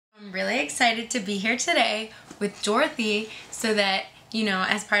I'm really excited to be here today with Dorothy so that,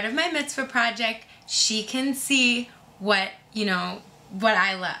 as part of my mitzvah project, she can see what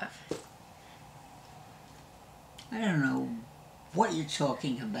I love. I don't know what you're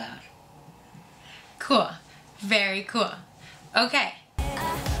talking about. Cool. Very cool. Okay.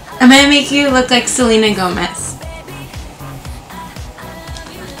 I'm going to make you look like Selena Gomez.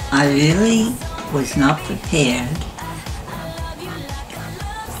 I really was not prepared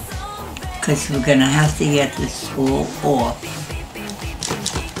because we're going to have to get this all off.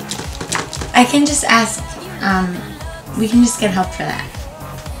 I can just ask, we can just get help for that.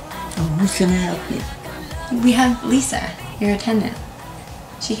 Oh, who's going to help you? We have Lisa, your attendant.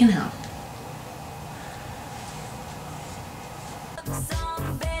 She can help.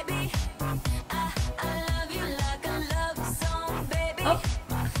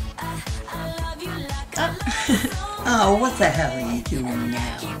 Oh, what the hell are you doing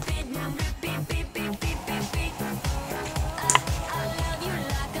now?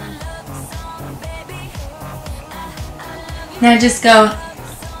 Now just go.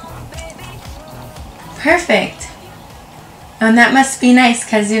 Perfect. And that must be nice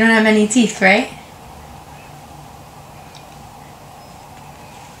because you don't have any teeth, right?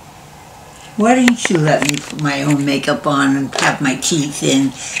 Why didn't you let me put my own makeup on and have my teeth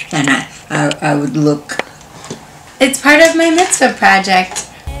in, and I would look... It's part of my mitzvah project.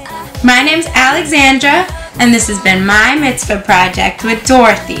 My name's Alexandra, and this has been my mitzvah project with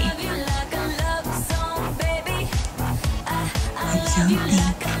Dorothy.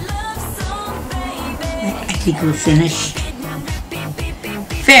 I think we're finished.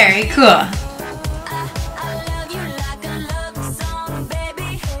 Very cool.